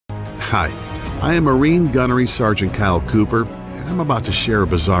Hi, I am Marine Gunnery Sergeant Kyle Cooper, and I'm about to share a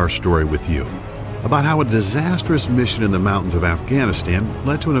bizarre story with you about how a disastrous mission in the mountains of Afghanistan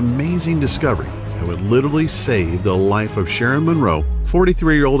led to an amazing discovery that would literally save the life of Sharon Monroe,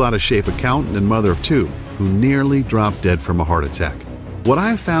 43-year-old out-of-shape accountant and mother of two, who nearly dropped dead from a heart attack. What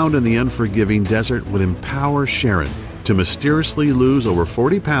I found in the unforgiving desert would empower Sharon to mysteriously lose over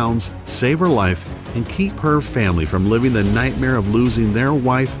 40 pounds, save her life, and keep her family from living the nightmare of losing their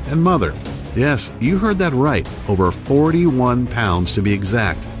wife and mother. Yes, you heard that right, over 41 pounds to be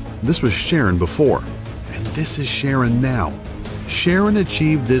exact. This was Sharon before, and this is Sharon now. Sharon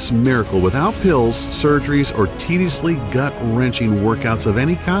achieved this miracle without pills, surgeries, or tediously gut-wrenching workouts of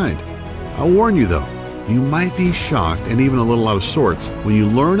any kind. I'll warn you though, you might be shocked and even a little out of sorts when you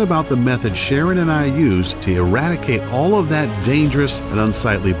learn about the method Sharon and I used to eradicate all of that dangerous and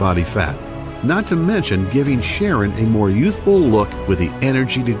unsightly body fat. Not to mention giving Sharon a more youthful look with the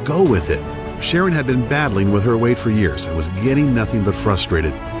energy to go with it. Sharon had been battling with her weight for years and was getting nothing but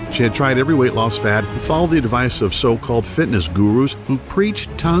frustrated. She had tried every weight loss fad and followed the advice of so-called fitness gurus who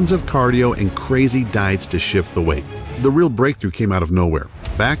preached tons of cardio and crazy diets to shift the weight. The real breakthrough came out of nowhere,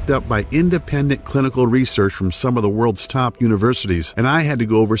 backed up by independent clinical research from some of the world's top universities, and I had to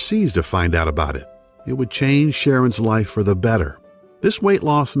go overseas to find out about it. It would change Sharon's life for the better. This weight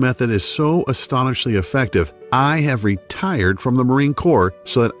loss method is so astonishingly effective, I have retired from the Marine Corps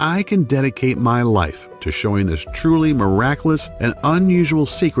so that I can dedicate my life to showing this truly miraculous and unusual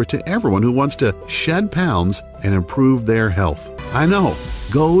secret to everyone who wants to shed pounds and improve their health. I know,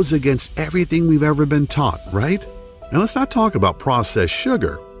 goes against everything we've ever been taught, right? Now let's not talk about processed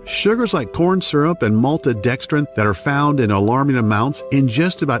sugar. Sugars like corn syrup and maltodextrin that are found in alarming amounts in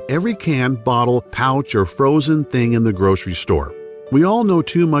just about every can, bottle, pouch, or frozen thing in the grocery store. We all know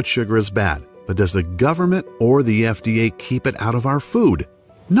too much sugar is bad, but does the government or the FDA keep it out of our food?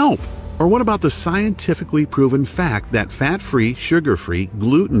 Nope. Or what about the scientifically proven fact that fat-free, sugar-free,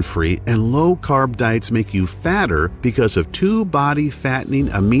 gluten-free, and low-carb diets make you fatter because of two body-fattening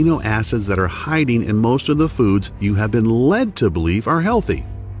amino acids that are hiding in most of the foods you have been led to believe are healthy?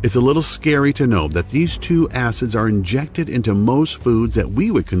 It's a little scary to know that these two acids are injected into most foods that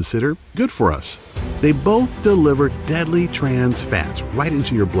we would consider good for us. They both deliver deadly trans fats right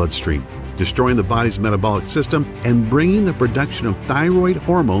into your bloodstream, destroying the body's metabolic system and bringing the production of thyroid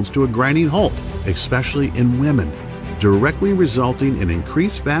hormones to a grinding halt, especially in women, directly resulting in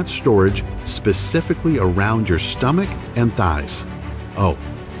increased fat storage specifically around your stomach and thighs. Oh,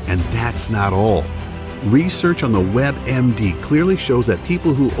 and that's not all. Research on the WebMD clearly shows that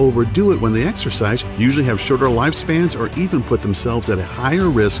people who overdo it when they exercise usually have shorter lifespans or even put themselves at a higher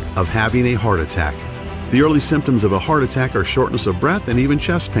risk of having a heart attack. The early symptoms of a heart attack are shortness of breath and even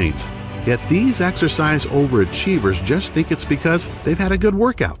chest pains. Yet these exercise overachievers just think it's because they've had a good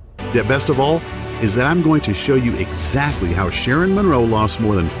workout. Yet best of all is that I'm going to show you exactly how Sharon Monroe lost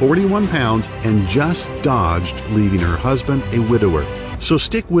more than 41 pounds and just dodged leaving her husband a widower. So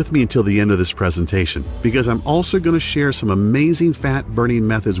stick with me until the end of this presentation, because I'm also going to share some amazing fat-burning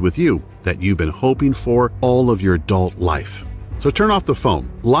methods with you that you've been hoping for all of your adult life. So turn off the phone,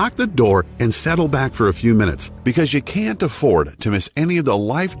 lock the door, and settle back for a few minutes, because you can't afford to miss any of the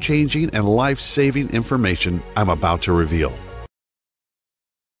life-changing and life-saving information I'm about to reveal.